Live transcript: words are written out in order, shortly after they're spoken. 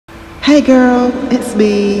Hey girl, it's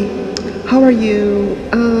me. How are you?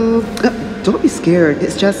 Don't be scared.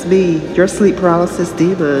 It's just me, your sleep paralysis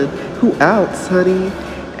demon. Who else, honey?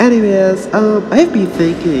 Anyways, I've been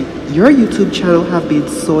thinking your YouTube channel have been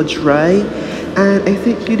so dry, and I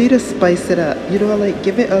think you need to spice it up. You know, like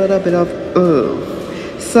give it a little bit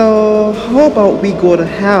of So how about we go to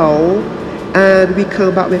hell and we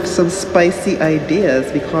come back with some spicy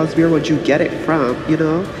ideas, because where would you get it from, you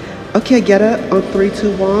know? Okay, get it on 3,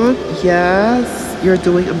 2, 1. Yes, you're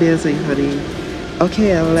doing amazing, honey.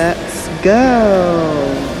 Okay, let's go.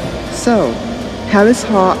 So, hell is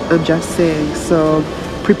hot, I'm just saying. So,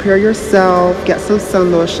 prepare yourself, get some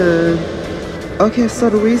sun lotion. Okay, so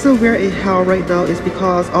the reason we're in hell right now is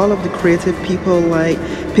because all of the creative people like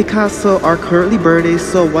Picasso are currently burning,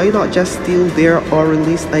 so why not just steal their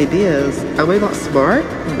unreleased ideas? Am I not smart?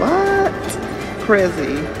 What?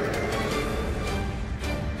 Crazy.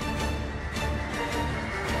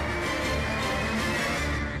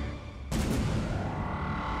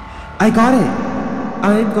 I got it!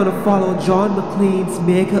 I'm gonna follow John Maclean's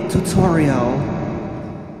makeup tutorial.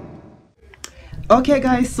 Okay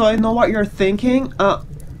guys, so I know what you're thinking.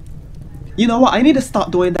 You know what, I need to stop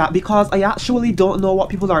doing that because I actually don't know what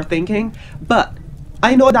people are thinking. But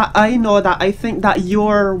I know that I think that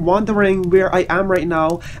you're wondering where I am right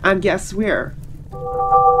now, and guess where?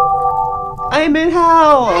 I'm in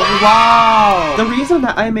hell! Wow! The reason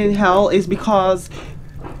that I'm in hell is because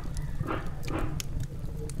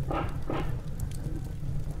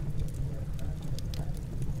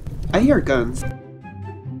I hear guns.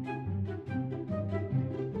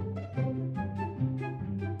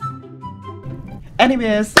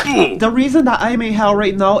 Anyways, the reason that I'm in hell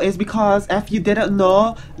right now is because if you didn't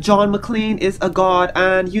know, John Maclean is a god,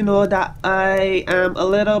 and you know that I am a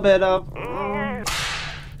little bit of...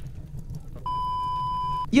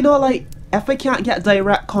 You know, like, if I can't get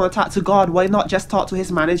direct contact to God, why not just talk to his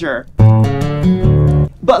manager?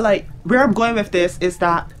 But like, where I'm going with this is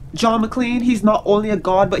that John Maclean, he's not only a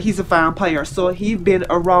god, but he's a vampire. So he's been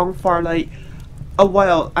around for like a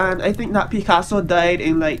while. And I think that Picasso died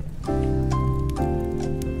in like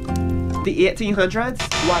the 1800s.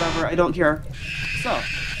 Whatever, I don't care. So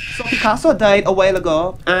Picasso died a while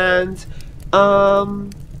ago, and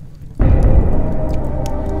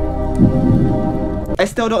I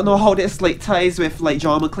still don't know how this like ties with like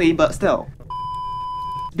John Maclean, but still.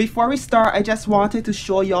 Before we start, I just wanted to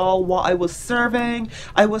show y'all what I was serving.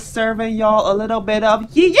 I was serving y'all a little bit of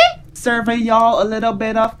serving y'all a little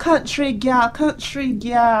bit of country gal, country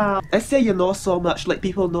gal. I say you know so much, like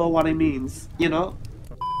people know what it means, you know?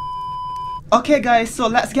 Okay guys, so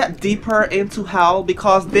let's get deeper into hell,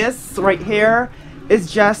 because this right here is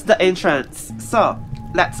just the entrance. So,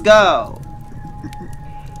 let's go.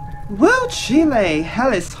 Woo, Chile,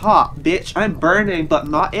 hell is hot, bitch. I'm burning, but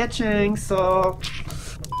not itching, so...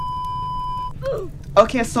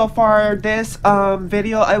 Okay, so for this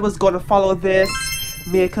video, I was gonna follow this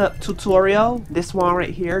makeup tutorial, this one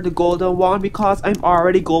right here, the golden one, because I'm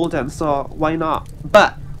already golden, so why not?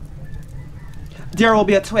 But there will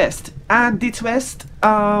be a twist, and the twist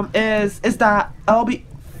is that I'll be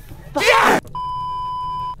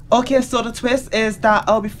okay, so the twist is that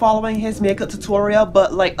I'll be following his makeup tutorial,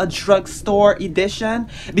 but like a drugstore edition,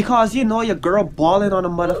 because you know your girl balling on a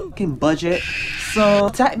motherfucking budget. So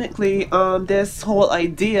technically, this whole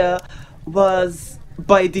idea was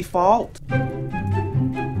by default.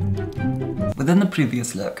 Within the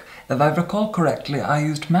previous look, if I recall correctly, I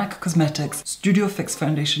used MAC Cosmetics Studio Fix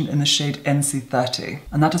Foundation in the shade NC30,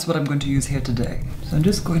 and that is what I'm going to use here today. So I'm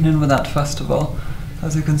just going in with that first of all.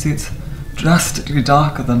 As you can see, it's drastically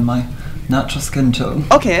darker than my natural skin tone.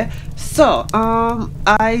 Okay, so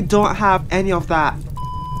I don't have any of that.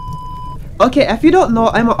 Okay, if you don't know,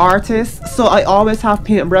 I'm an artist, so I always have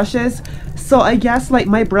paint brushes. So I guess like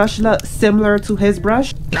my brush looks similar to his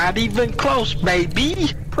brush. Not even close,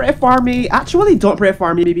 baby. Pray for me. Actually, don't pray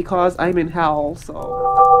for me because I'm in hell,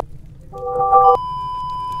 so...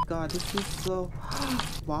 God, this is so...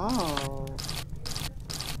 Wow.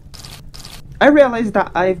 I realized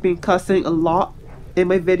that I've been cussing a lot in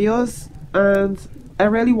my videos, and I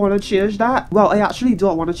really want to change that. Well, I actually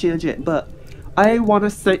don't want to change it, but I want to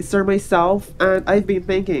censor myself, and I've been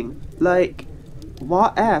thinking, like,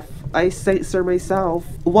 what if I censor myself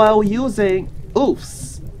while using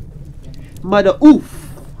oofs? Mother oof.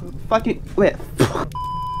 Fucking wait.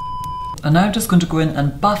 And now I'm just going to go in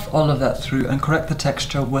and buff all of that through and correct the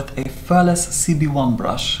texture with a Furless CB1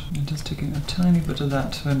 brush. I'm just taking a tiny bit of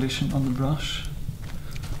that foundation on the brush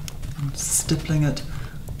and stippling it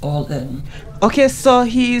all in. Okay, so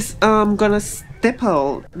he's gonna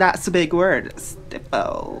stipple. That's a big word.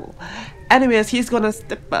 Stipple. Anyways, he's gonna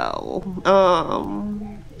stipple.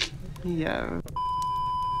 Yeah.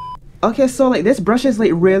 Okay, so like this brush is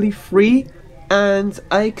like really free, and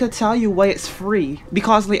I could tell you why it's free.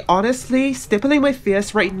 Because like honestly, stippling my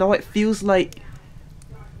face right now, it feels like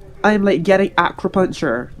I'm like getting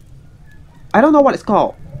acupuncture. I don't know what it's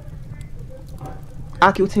called.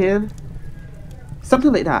 Accutane?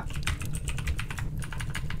 Something like that.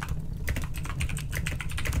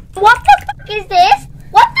 What the fuck is this?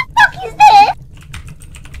 What the fuck is this?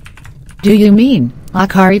 Do you mean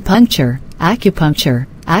acupuncture, acupuncture,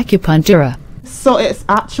 acupunctura? So it's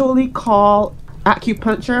actually called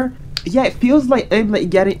acupuncture. Yeah, it feels like I'm like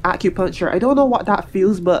getting acupuncture. I don't know what that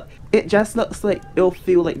feels, but it just looks like it'll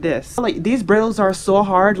feel like this. Like these bristles are so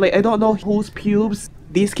hard. Like I don't know whose pubes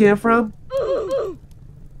these came from,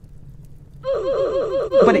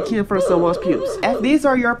 but it came from someone's pubes. If these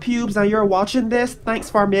are your pubes and you're watching this, thanks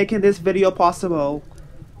for making this video possible.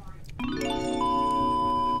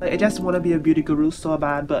 Like, I just want to be a beauty guru so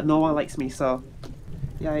bad, but no one likes me, so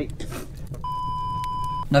yikes.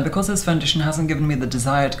 Now, because this foundation hasn't given me the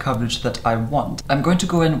desired coverage that I want, I'm going to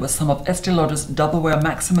go in with some of Estee Lauder's Double Wear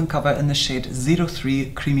Maximum Cover in the shade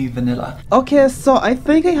 03 Creamy Vanilla. Okay, so I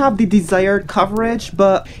think I have the desired coverage,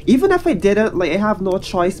 but even if I didn't, like I have no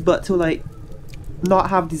choice but to like not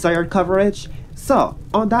have desired coverage. So,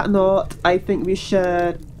 on that note, I think we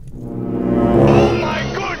should... Oh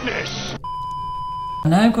my goodness!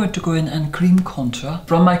 Now I'm going to go in and cream contour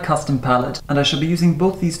from my custom palette, and I shall be using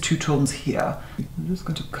both these two tones here. I'm just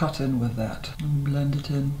going to cut in with that and blend it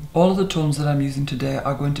in. All of the tones that I'm using today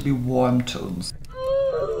are going to be warm tones.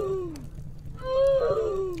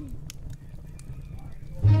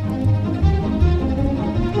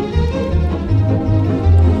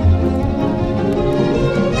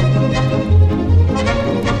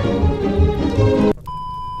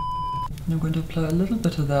 I'm going to apply a little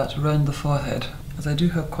bit of that around the forehead, as I do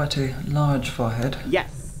have quite a large forehead.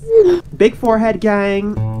 Yes! Big forehead,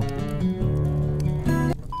 gang!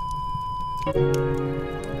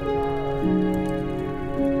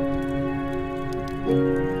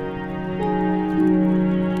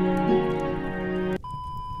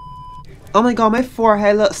 Oh my god, my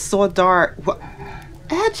forehead looks so dark. What?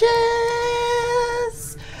 Edges!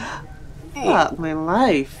 Fuck my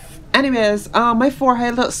life. Anyways, my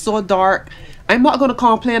forehead looks so dark. I'm not gonna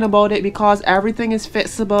complain about it because everything is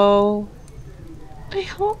fixable. I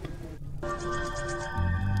hope.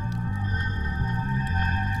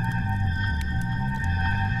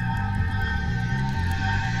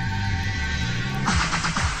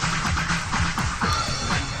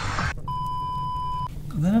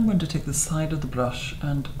 Then I'm going to take the side of the brush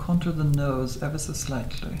and contour the nose ever so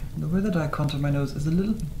slightly. The way that I contour my nose is a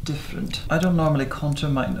little bit different. I don't normally contour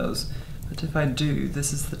my nose, but if I do,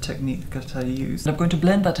 this is the technique that I use. I'm going to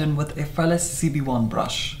blend that in with a Phyllis CB1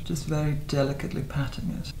 brush, just very delicately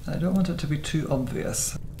patting it. I don't want it to be too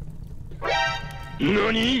obvious.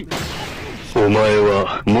 NANI?! お前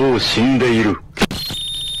はもう死んでいる。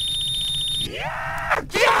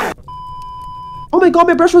 Oh my god,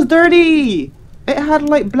 my brush was dirty! It had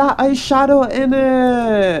like black eyeshadow in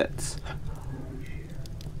it!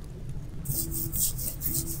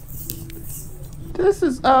 This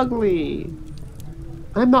is ugly.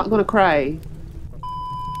 I'm not gonna cry.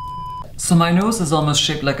 So my nose is almost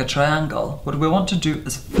shaped like a triangle. What we want to do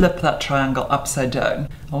is flip that triangle upside down.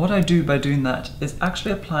 And what I do by doing that is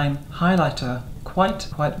actually applying highlighter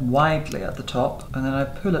quite widely at the top, and then I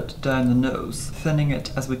pull it down the nose, thinning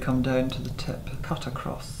it as we come down to the tip. Cut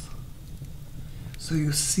across. So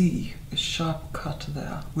you see a sharp cut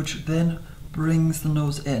there, which then brings the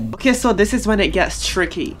nose in. Okay, so this is when it gets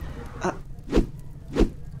tricky.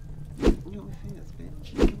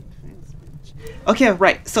 Okay,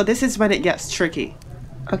 right, so this is when it gets tricky.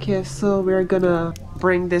 Okay, so we're gonna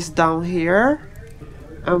bring this down here,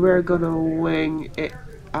 and we're gonna wing it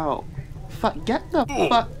out. Fuck, get the fuck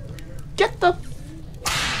over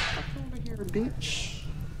here, bitch.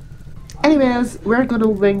 Anyways, we're gonna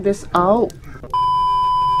wing this out.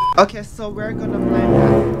 Okay, so we're gonna blend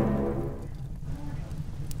that.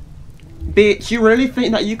 Bitch, you really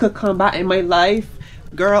think that you could come back in my life?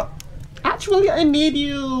 Girl, actually I need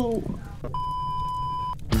you.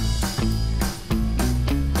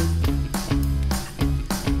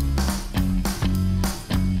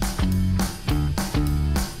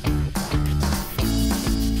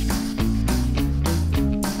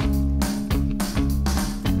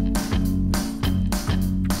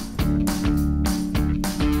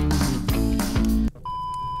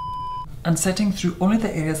 And setting through only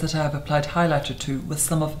the areas that I have applied highlighter to with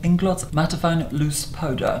some of Inglot's Mattifying Loose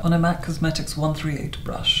Powder on a MAC Cosmetics 138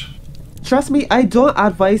 brush. trust me, I don't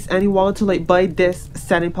advise anyone to like buy this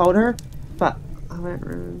setting powder, but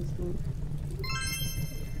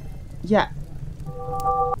yeah,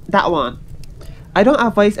 that one. I don't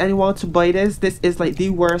advise anyone to buy this. This is like the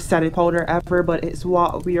worst setting powder ever, but it's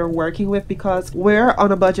what we are working with because we're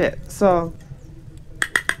on a budget. So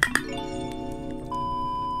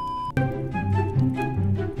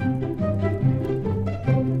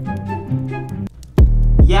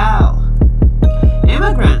yo,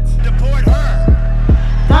 immigrant. Deport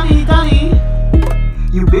her! Donnie.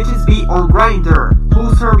 You bitches be on Grindr.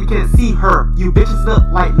 Who's her? We can't see her. You bitches look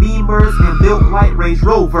like lemurs and built like Range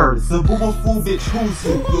Rovers. The boomer fool bitch, who's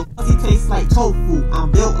you? Your pussy tastes like tofu.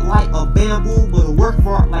 I'm built like a bamboo, but a work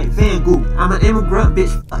for like Van Gogh. I'm an immigrant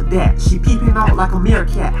bitch, fuck that. She peeping out like a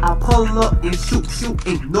meerkat. I pull up and shoot,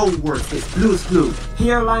 ain't no worse. It's Blue's Clues.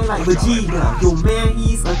 Hairline like Vegeta. Your man,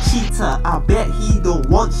 he's a cheetah. I bet he don't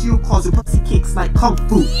want you cause your pussy kicks like Kung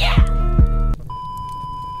Fu. Yeah!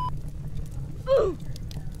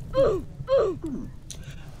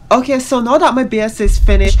 Okay, so now that my base is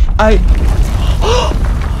finished, what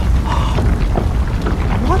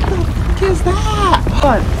the fuck is that?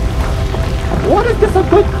 What is this?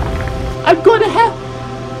 I'm going to have.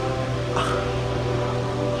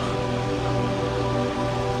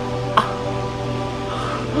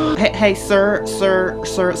 Hey, sir,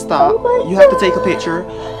 stop. Oh you have to take a picture.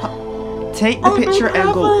 Take the picture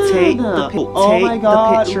and go. Take the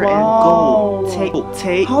picture and go.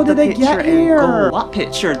 Take How did the they picture get and here? go. What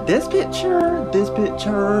picture? This picture? This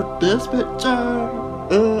picture? This picture?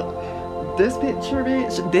 This picture,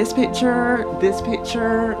 bitch. This picture? This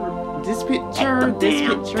picture? This picture? This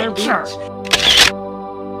picture, bitch.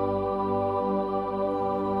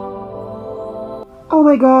 Oh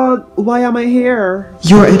my god, why am I here?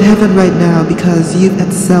 You're in heaven right now because you've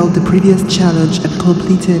excelled the previous challenge and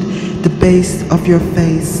completed the base of your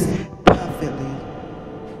face perfectly.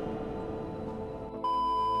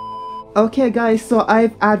 Okay guys, so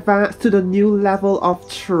I've advanced to the new level of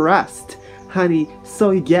trust, honey.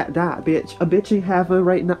 So you get that, bitch. A bitch in heaven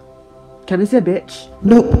right now. Can I say bitch?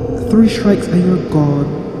 Nope, 3 strikes and you're gone.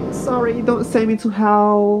 Sorry, don't send me to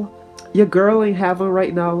hell. Your girl in heaven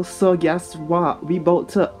right now, so guess what? We about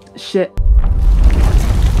to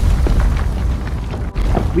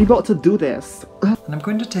do this. And I'm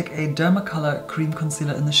going to take a Dermacolor cream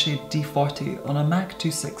concealer in the shade D40 on a MAC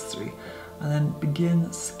 263 and then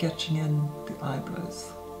begin sketching in the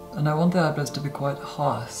eyebrows. And I want the eyebrows to be quite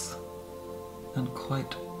harsh and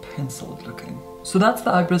quite penciled looking. So that's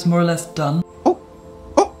the eyebrows more or less done. Oh!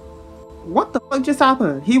 What the fuck just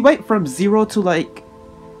happened? He went from 0 to like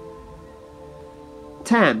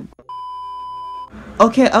 10.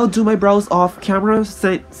 Okay, I'll do my brows off camera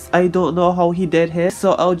since I don't know how he did his,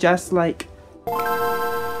 so I'll just like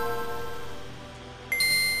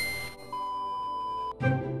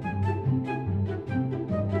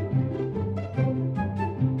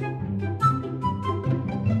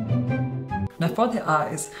Now for the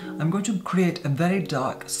eyes, I'm going to create a very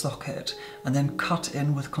dark socket and then cut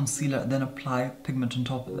in with concealer and then apply pigment on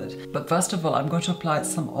top of it. But first of all, I'm going to apply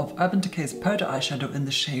some of Urban Decay's powder eyeshadow in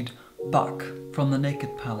the shade Buck from the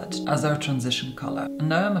Naked palette as our transition colour. And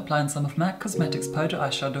now I'm applying some of MAC Cosmetics powder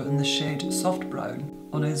eyeshadow in the shade Soft Brown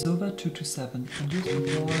on a Zova 227 and just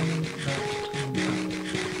warming that tone up.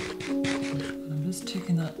 I'm just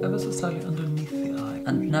taking that ever so slightly underneath the eye.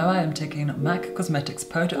 And now I am taking MAC Cosmetics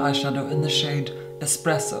powder eyeshadow in the shade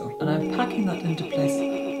Espresso and I'm packing that into place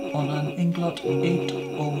on an Inglot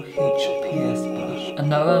 80H PS brush. And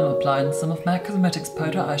now I'm applying some of MAC Cosmetics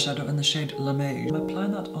powder eyeshadow in the shade Lamage. I'm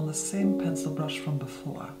applying that on the same pencil brush from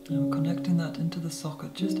before. And I'm connecting that into the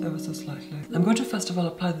socket just ever so slightly. I'm going to first of all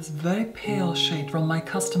apply this very pale shade from my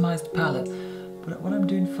customized palette. But what I'm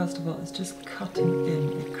doing first of all is just cutting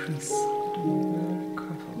in a crease. Very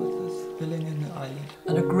careful with this, filling in the eyelid.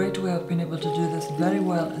 And a great way I've been able to do this very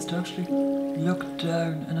well is to actually look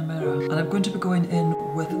down in a mirror. And I'm going to be going in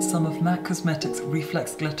with some of MAC Cosmetics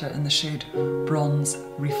Reflex Glitter in the shade Bronze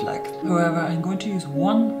Reflect. However, I'm going to use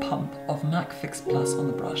 1 pump of MAC Fix Plus on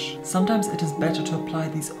the brush. Sometimes it is better to apply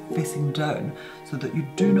these facing down so that you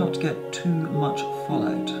do not get too much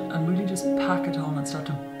fallout and really just pack it on and start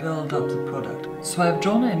to build up the product. So I've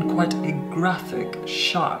drawn in quite a graphic,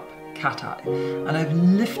 sharp cat eye and I've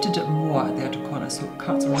lifted it more at the outer corner so it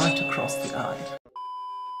cuts right across the eye.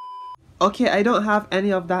 okay, I don't have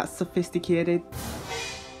any of that sophisticated.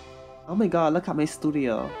 Oh my god, look at my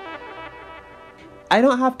studio. I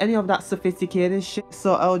don't have any of that sophisticated shit,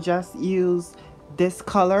 so I'll just use this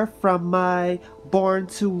color from my Born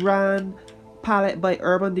to Run palette by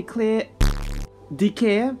Urban Decay,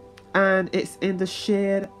 and it's in the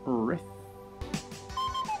shade Riff.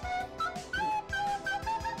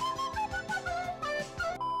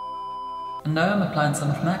 And now I'm applying some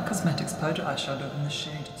of MAC Cosmetics powder eyeshadow in the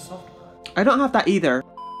shade Soft. I don't have that either.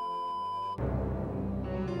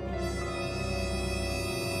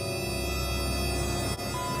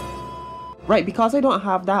 Right, because I don't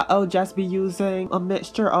have that, I'll just be using a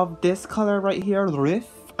mixture of this color right here, Riff,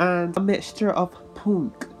 and a mixture of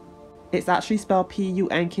Punk. It's actually spelled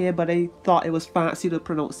P-U-N-K, but I thought it was fancy to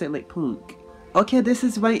pronounce it like Punk. Okay, this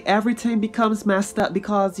is when everything becomes messed up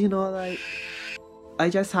because, you know, like, I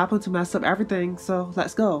just happen to mess up everything, so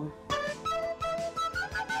let's go.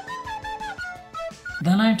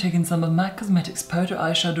 Then I'm taking some of MAC Cosmetics powder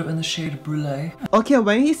eyeshadow in the shade Brulee. Okay,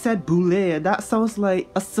 when he said Brulee, that sounds like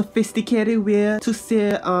a sophisticated way to say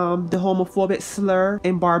the homophobic slur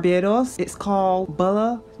in Barbados. It's called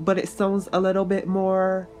Bulla, but it sounds a little bit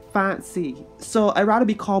more fancy. So I'd rather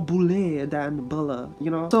be called Brulee than Bulla, you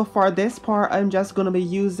know? So for this part, I'm just gonna be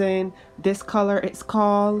using this color. It's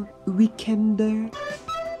called Weekender.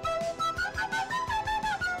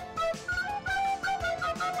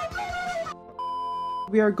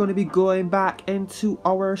 We are going to be going back into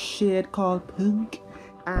our shade called Punk,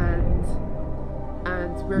 and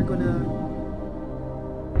we're gonna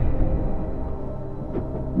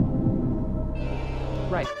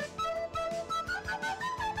right.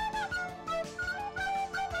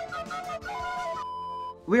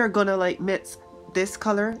 We are gonna like mix this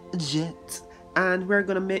color Jet, and we're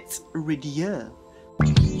gonna mix Radio.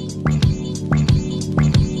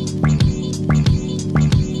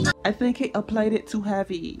 I think I applied it too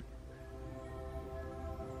heavy.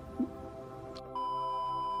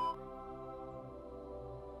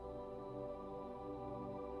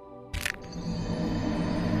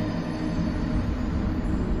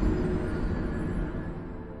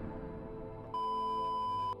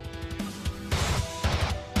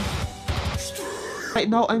 Right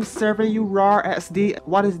now I'm serving you raw SD.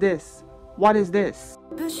 What is this? What is this?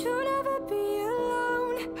 But you'll never be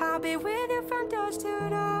alone. I'll be with you from dusk till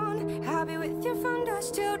dawn. I'll be with you from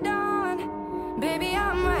dusk till dawn. Baby,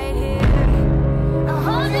 I'm right here. I'll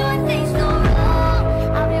hold you when things go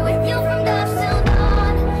wrong. I'll be with you from dusk till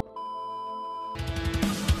dawn.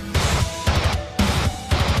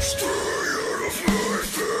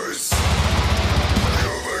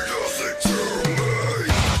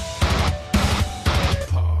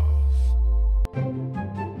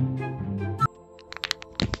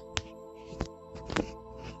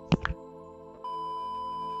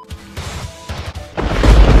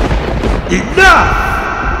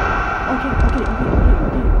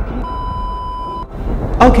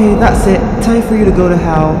 Okay, that's it. Time for you to go to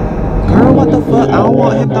hell. Girl, what the fuck? I don't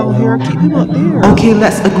want him down here. Keep him up there. Okay,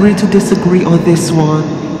 let's agree to disagree on this one.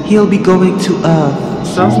 He'll be going to Earth.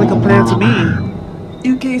 Sounds like a plan to me.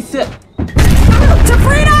 You can't sit. To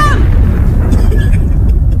freedom!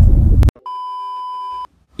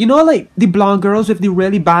 You know, like the blonde girls with the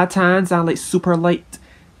really bad tans and like super light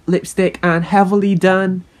lipstick and heavily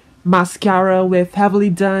done mascara with heavily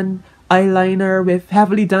done eyeliner with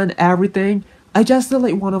heavily done everything. I just look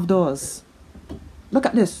like one of those. Look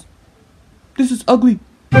at this. This is ugly.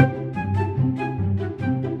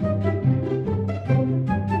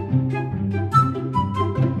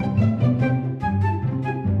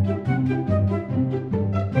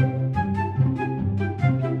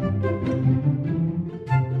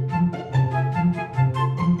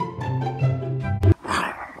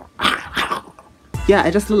 Yeah,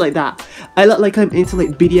 I just look like that. I look like I'm into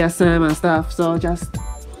like BDSM and stuff, so just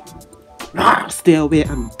stay away.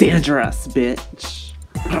 I'm dangerous, bitch.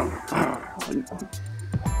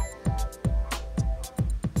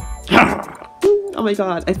 Oh my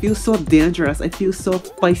god, I feel so dangerous. I feel so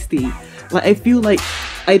feisty. Like, I feel like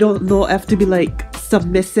I don't know if to be like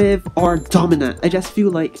submissive or dominant. I just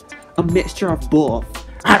feel like a mixture of both.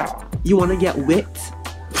 You wanna get whipped?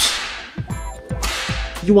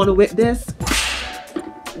 You wanna whip this?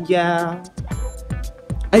 Yeah.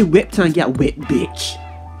 I whipped and get whipped, bitch.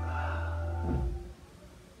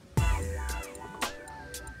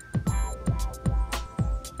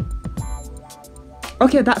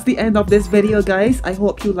 Okay, that's the end of this video, guys. I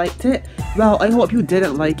hope you liked it. Well, I hope you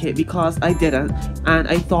didn't like it because I didn't, and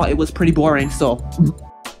I thought it was pretty boring, so